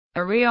A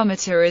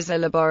rheometer is a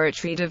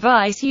laboratory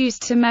device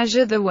used to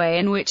measure the way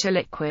in which a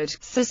liquid,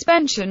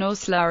 suspension or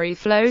slurry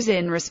flows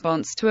in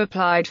response to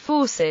applied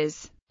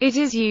forces. It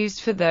is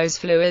used for those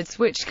fluids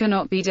which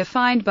cannot be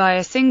defined by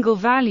a single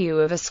value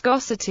of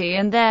viscosity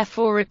and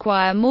therefore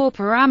require more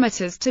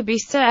parameters to be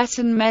set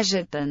and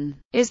measured than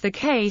is the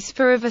case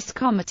for a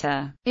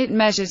viscometer. It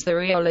measures the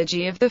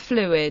rheology of the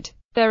fluid.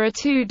 There are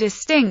two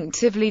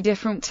distinctively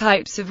different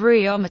types of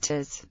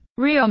rheometers.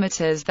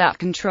 Rheometers that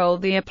control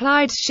the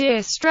applied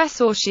shear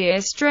stress or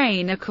shear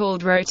strain are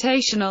called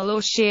rotational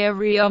or shear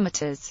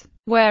rheometers,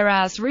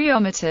 whereas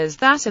rheometers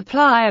that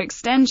apply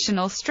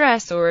extensional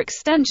stress or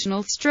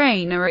extensional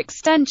strain are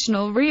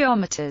extensional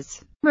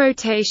rheometers.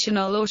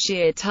 Rotational or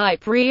shear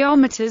type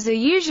rheometers are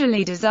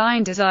usually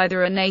designed as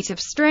either a native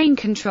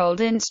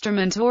strain-controlled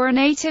instrument or a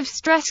native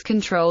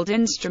stress-controlled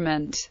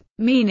instrument.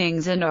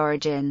 Meanings and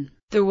origin.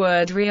 The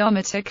word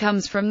rheometer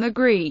comes from the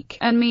Greek,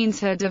 and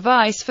means a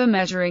device for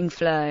measuring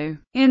flow.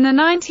 In the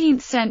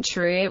 19th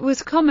century it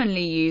was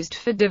commonly used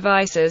for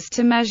devices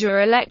to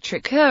measure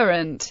electric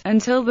current,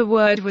 until the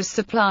word was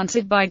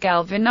supplanted by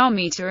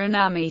galvanometer and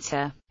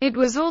ammeter. It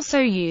was also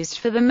used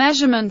for the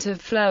measurement of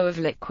flow of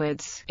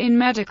liquids, in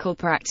medical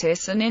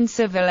practice and in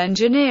civil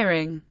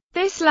engineering.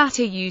 This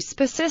latter use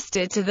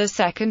persisted to the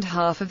second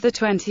half of the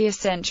 20th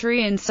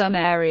century in some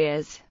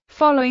areas.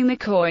 Following the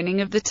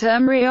coining of the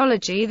term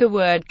rheology, the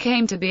word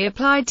came to be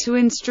applied to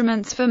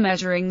instruments for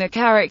measuring the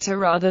character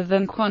rather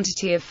than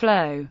quantity of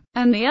flow,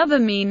 and the other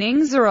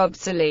meanings are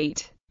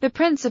obsolete. The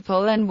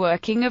principle and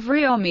working of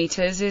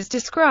rheometers is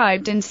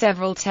described in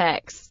several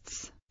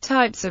texts.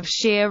 Types of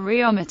shear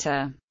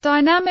rheometer.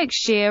 Dynamic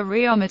shear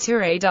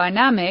rheometer. A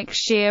dynamic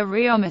shear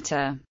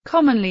rheometer,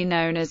 commonly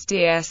known as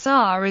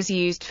DSR, is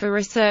used for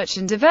research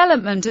and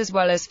development as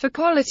well as for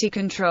quality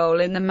control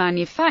in the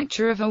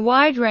manufacture of a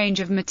wide range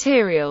of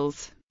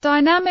materials.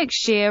 Dynamic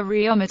shear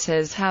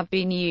rheometers have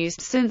been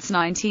used since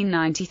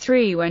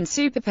 1993 when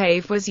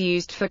superpave was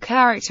used for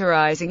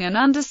characterizing and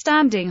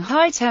understanding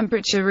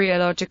high-temperature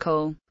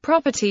rheological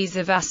properties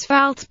of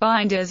asphalt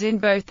binders in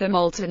both the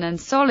molten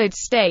and solid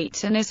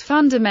state, and is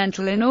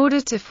fundamental in order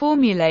to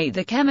formulate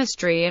the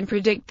chemistry and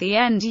predict the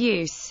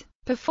end-use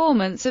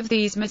performance of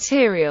these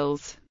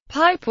materials.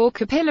 Pipe or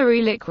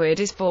capillary liquid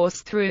is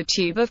forced through a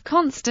tube of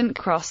constant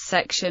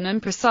cross-section and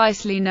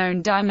precisely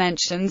known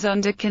dimensions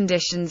under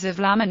conditions of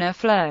laminar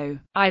flow.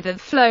 Either the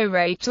flow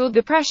rate or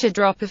the pressure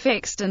drop are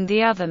fixed and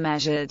the other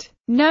measured.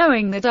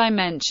 Knowing the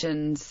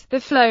dimensions, the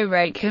flow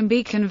rate can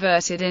be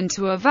converted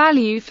into a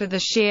value for the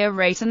shear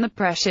rate and the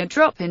pressure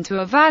drop into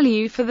a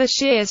value for the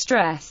shear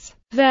stress.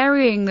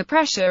 Varying the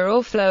pressure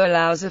or flow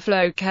allows a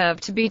flow curve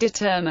to be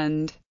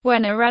determined.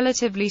 When a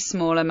relatively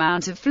small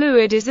amount of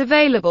fluid is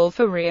available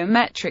for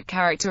rheometric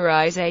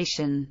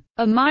characterization,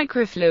 a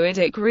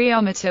microfluidic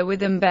rheometer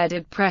with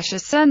embedded pressure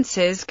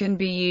sensors can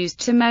be used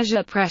to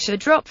measure pressure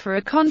drop for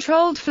a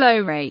controlled flow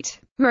rate.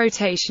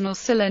 Rotational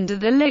cylinder.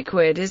 The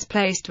liquid is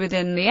placed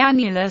within the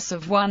annulus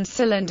of one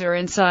cylinder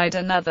inside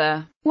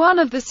another. One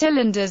of the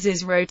cylinders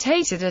is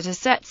rotated at a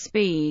set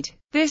speed.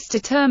 This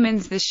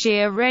determines the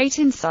shear rate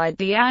inside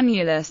the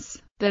annulus.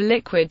 The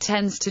liquid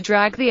tends to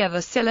drag the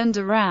other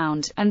cylinder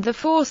round, and the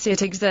force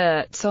it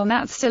exerts on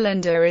that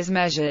cylinder is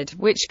measured,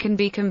 which can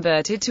be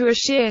converted to a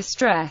shear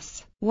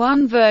stress.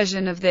 One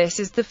version of this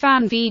is the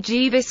fan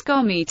VG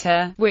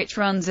viscometer, which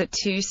runs at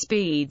 2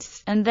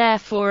 speeds, and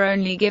therefore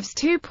only gives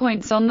 2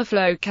 points on the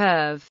flow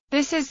curve.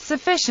 This is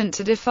sufficient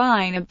to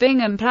define a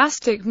Bingham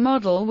plastic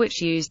model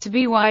which used to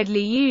be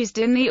widely used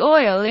in the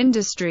oil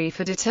industry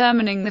for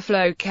determining the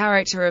flow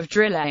character of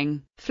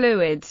drilling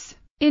fluids.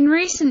 In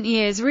recent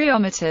years,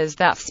 rheometers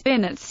that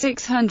spin at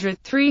 600,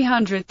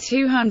 300,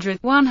 200,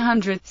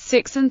 100,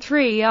 6 and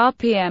 3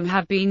 rpm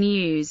have been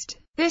used.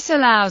 This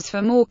allows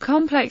for more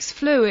complex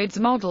fluids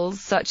models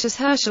such as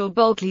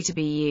Herschel-Bulkley to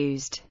be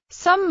used.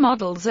 Some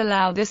models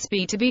allow the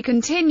speed to be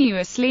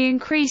continuously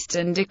increased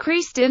and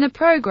decreased in a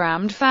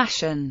programmed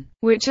fashion,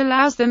 which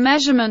allows the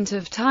measurement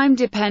of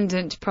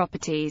time-dependent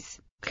properties.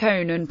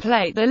 Cone and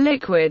plate. The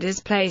liquid is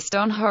placed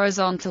on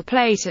horizontal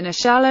plate in a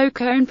shallow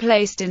cone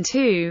placed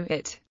into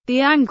it.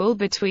 The angle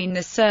between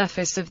the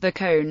surface of the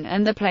cone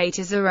and the plate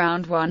is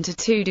around 1 to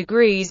 2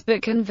 degrees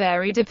but can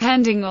vary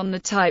depending on the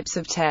types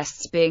of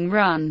tests being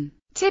run.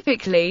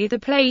 Typically, the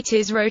plate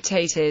is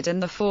rotated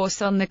and the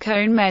force on the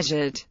cone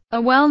measured.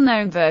 A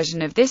well-known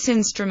version of this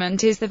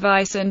instrument is the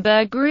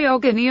Weissenberg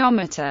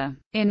rheogoniometer,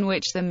 in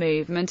which the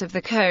movement of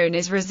the cone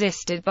is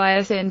resisted by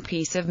a thin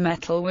piece of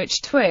metal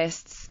which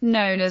twists,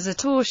 known as a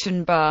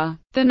torsion bar.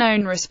 The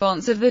known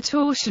response of the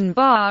torsion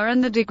bar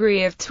and the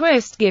degree of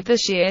twist give the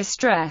shear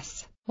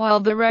stress,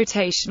 while the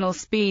rotational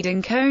speed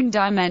and cone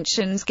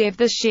dimensions give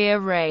the shear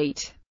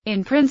rate.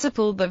 In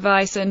principle, the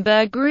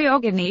Weissenberg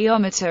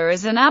rheogoniometer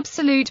is an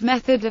absolute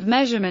method of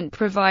measurement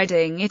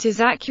providing it is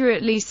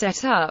accurately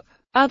set up.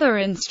 Other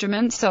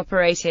instruments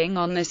operating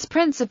on this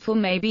principle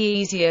may be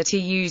easier to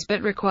use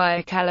but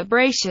require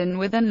calibration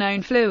with a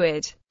known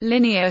fluid.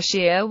 Linear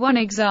shear. One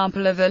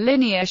example of a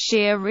linear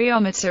shear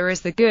rheometer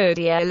is the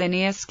Goodyear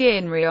linear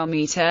skin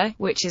rheometer,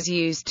 which is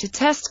used to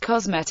test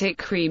cosmetic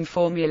cream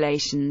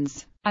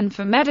formulations. and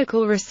for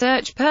medical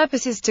research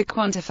purposes to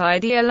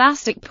quantify the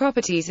elastic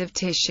properties of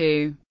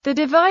tissue. The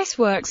device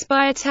works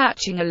by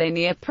attaching a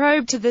linear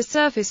probe to the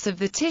surface of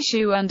the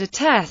tissue under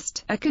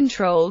test. A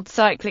controlled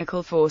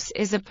cyclical force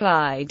is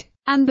applied,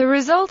 and the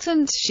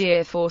resultant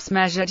shear force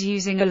measured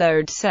using a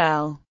load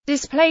cell.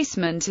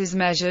 Displacement is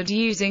measured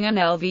using an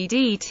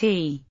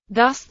LVDT.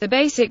 Thus, the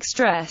basic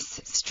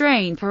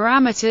stress-strain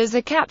parameters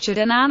are captured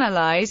and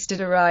analyzed to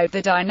derive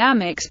the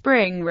dynamic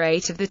spring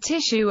rate of the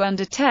tissue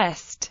under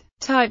test.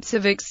 Types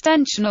of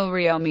extensional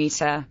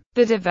rheometer.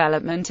 The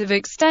development of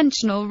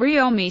extensional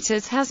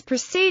rheometers has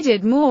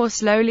proceeded more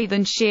slowly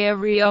than shear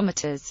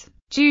rheometers,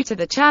 due to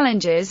the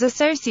challenges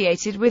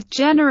associated with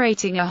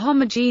generating a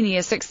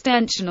homogeneous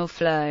extensional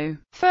flow.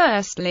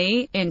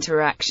 Firstly,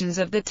 interactions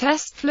of the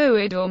test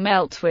fluid or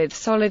melt with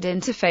solid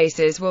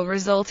interfaces will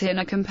result in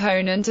a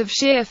component of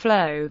shear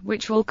flow,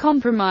 which will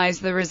compromise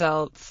the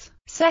results.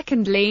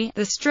 Secondly,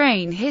 the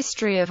strain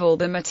history of all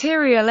the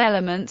material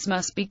elements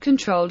must be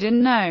controlled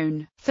and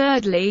known.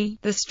 Thirdly,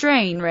 the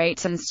strain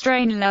rates and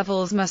strain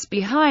levels must be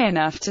high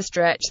enough to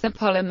stretch the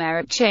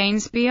polymeric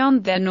chains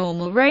beyond their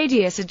normal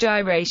radius of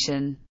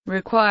gyration,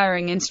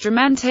 requiring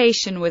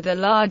instrumentation with a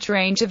large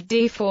range of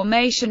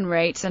deformation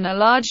rates and a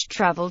large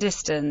travel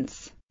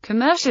distance.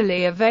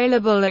 Commercially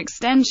available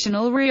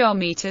extensional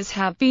rheometers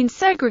have been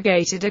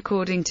segregated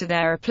according to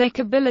their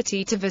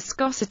applicability to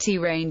viscosity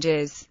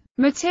ranges.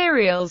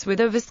 Materials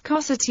with a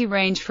viscosity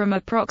range from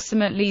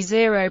approximately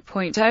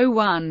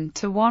 0.01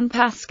 to 1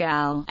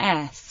 pascal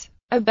s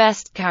are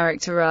best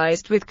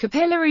characterized with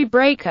capillary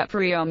breakup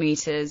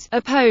rheometers,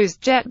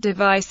 opposed jet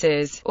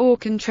devices, or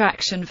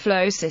contraction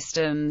flow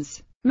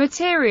systems.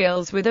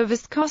 Materials with a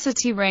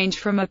viscosity range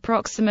from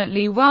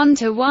approximately 1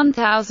 to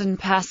 1000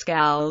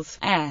 pascals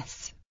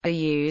s are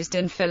used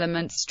in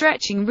filament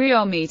stretching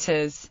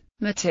rheometers.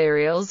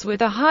 Materials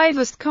with a high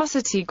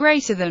viscosity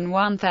greater than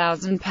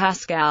 1000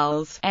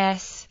 pascals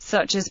s,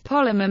 such as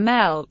polymer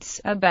melts,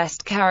 are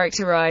best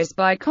characterized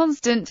by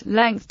constant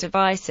length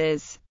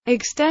devices.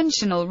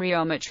 Extensional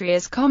rheometry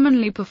is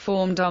commonly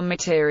performed on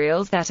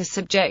materials that are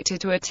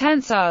subjected to a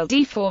tensile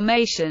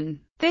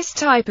deformation. This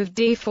type of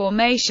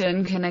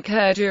deformation can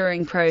occur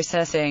during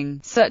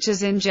processing, such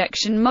as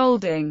injection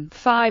molding,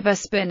 fiber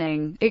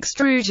spinning,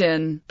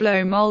 extrusion,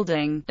 blow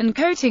molding, and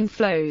coating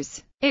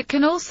flows. It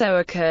can also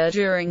occur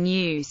during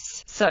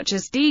use, such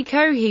as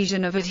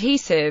decohesion of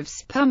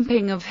adhesives,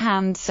 pumping of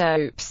hand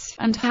soaps,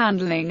 and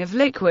handling of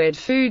liquid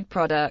food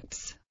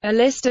products. A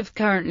list of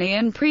currently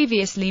and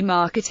previously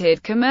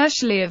marketed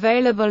commercially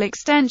available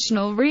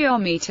extensional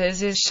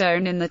rheometers is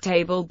shown in the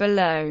table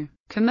below.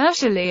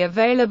 Commercially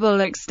available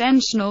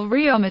extensional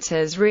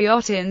rheometers.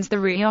 Rheotins. The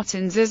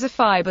rheotins is a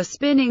fiber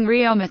spinning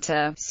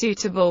rheometer,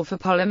 suitable for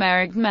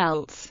polymeric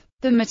melts.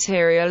 The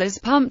material is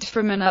pumped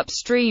from an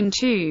upstream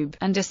tube,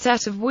 and a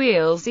set of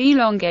wheels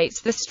elongates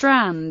the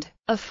strand.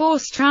 A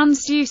force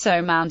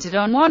transducer mounted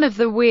on one of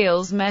the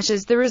wheels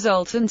measures the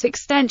resultant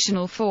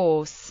extensional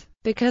force.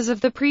 Because of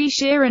the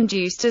pre-shear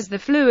induced as the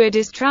fluid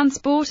is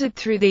transported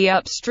through the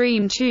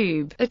upstream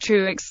tube, a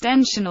true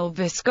extensional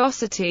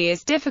viscosity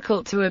is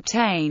difficult to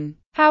obtain.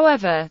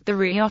 However, the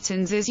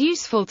rheotins is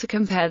useful to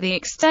compare the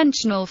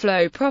extensional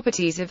flow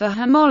properties of a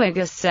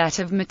homologous set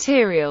of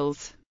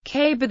materials.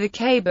 Caber. The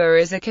caber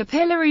is a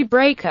capillary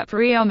breakup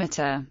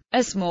rheometer.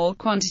 A small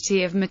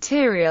quantity of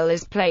material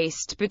is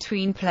placed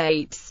between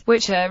plates,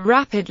 which are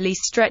rapidly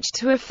stretched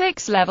to a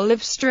fixed level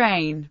of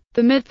strain.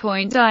 The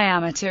midpoint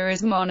diameter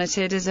is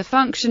monitored as a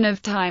function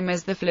of time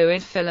as the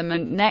fluid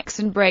filament necks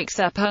and breaks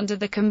up under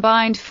the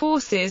combined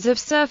forces of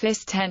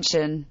surface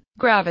tension,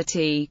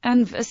 gravity,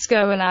 and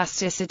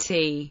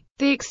viscoelasticity.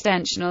 The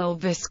extensional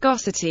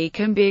viscosity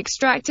can be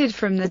extracted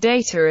from the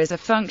data as a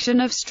function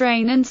of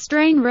strain and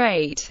strain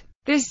rate.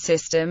 This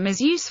system is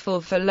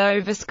useful for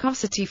low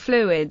viscosity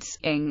fluids,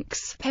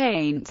 inks,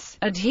 paints,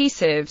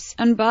 adhesives,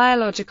 and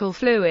biological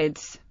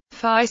fluids.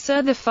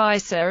 FISA. The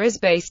FISA is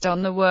based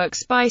on the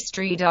works by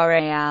Streeter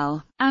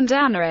al. and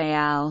Anna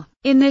al.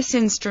 In this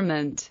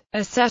instrument,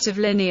 a set of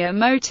linear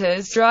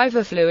motors drive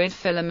a fluid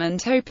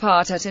filament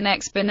part at an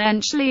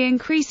exponentially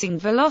increasing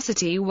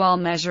velocity while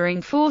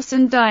measuring force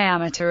and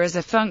diameter as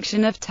a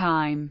function of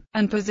time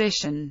and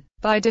position.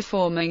 By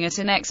deforming at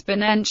an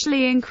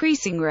exponentially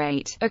increasing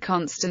rate, a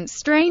constant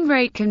strain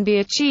rate can be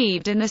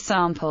achieved in the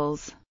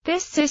samples.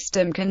 This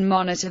system can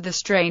monitor the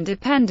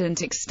strain-dependent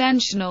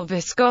extensional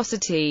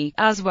viscosity,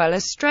 as well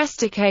as stress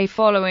decay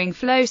following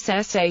flow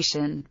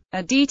cessation.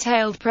 A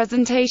detailed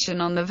presentation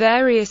on the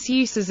various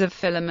uses of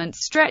filament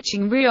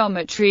stretching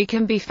rheometry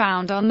can be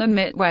found on the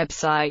MIT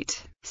website.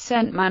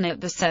 SENT-MANNET.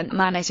 The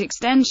SENT-MANNET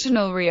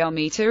extensional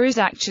rheometer is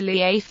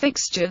actually a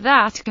fixture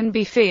that can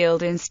be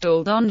field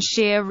installed on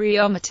shear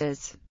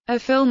rheometers. A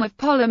film of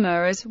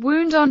polymer is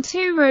wound on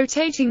two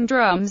rotating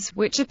drums,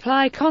 which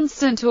apply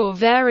constant or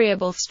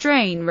variable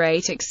strain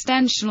rate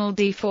extensional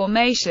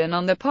deformation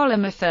on the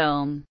polymer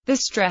film. The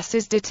stress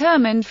is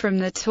determined from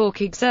the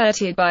torque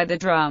exerted by the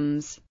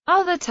drums.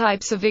 Other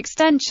types of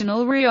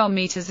extensional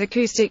rheometers: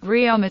 acoustic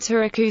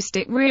rheometer.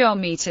 Acoustic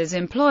rheometers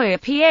employ a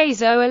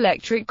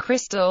piezoelectric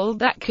crystal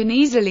that can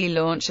easily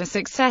launch a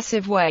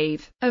successive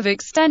wave of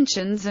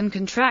extensions and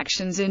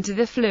contractions into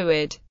the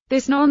fluid.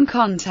 This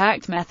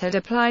non-contact method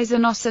applies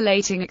an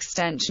oscillating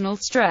extensional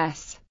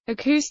stress.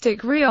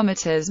 Acoustic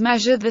rheometers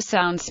measure the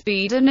sound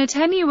speed and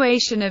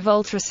attenuation of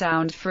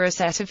ultrasound for a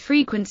set of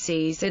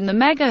frequencies in the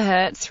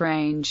megahertz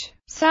range.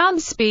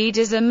 Sound speed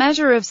is a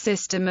measure of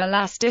system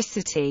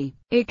elasticity.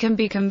 It can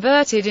be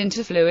converted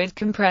into fluid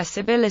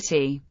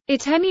compressibility.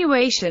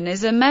 Attenuation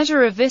is a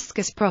measure of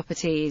viscous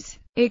properties.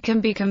 It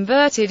can be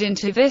converted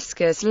into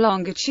viscous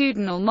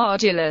longitudinal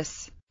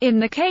modulus. In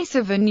the case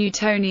of a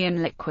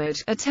Newtonian liquid,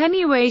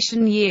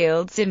 attenuation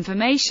yields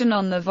information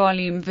on the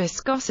volume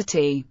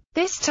viscosity.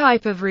 This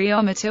type of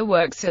rheometer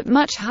works at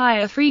much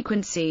higher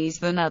frequencies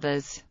than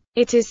others.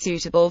 It is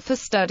suitable for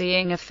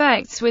studying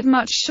effects with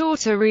much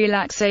shorter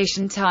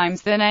relaxation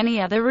times than any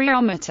other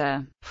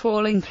rheometer.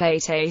 Falling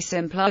plate: a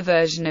simpler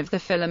version of the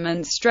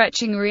filament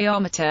stretching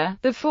rheometer.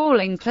 The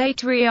falling plate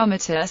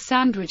rheometer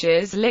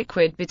sandwiches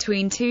liquid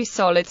between two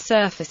solid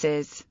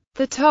surfaces.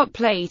 The top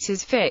plate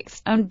is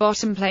fixed, and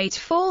bottom plate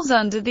falls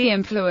under the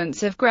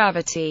influence of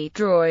gravity,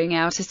 drawing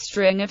out a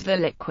string of the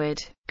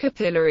liquid.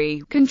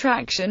 Capillary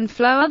contraction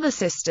flow. Other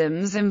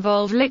systems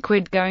involve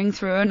liquid going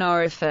through an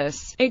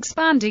orifice,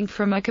 expanding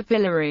from a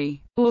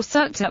capillary, or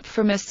sucked up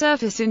from a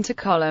surface into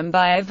column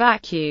by a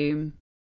vacuum.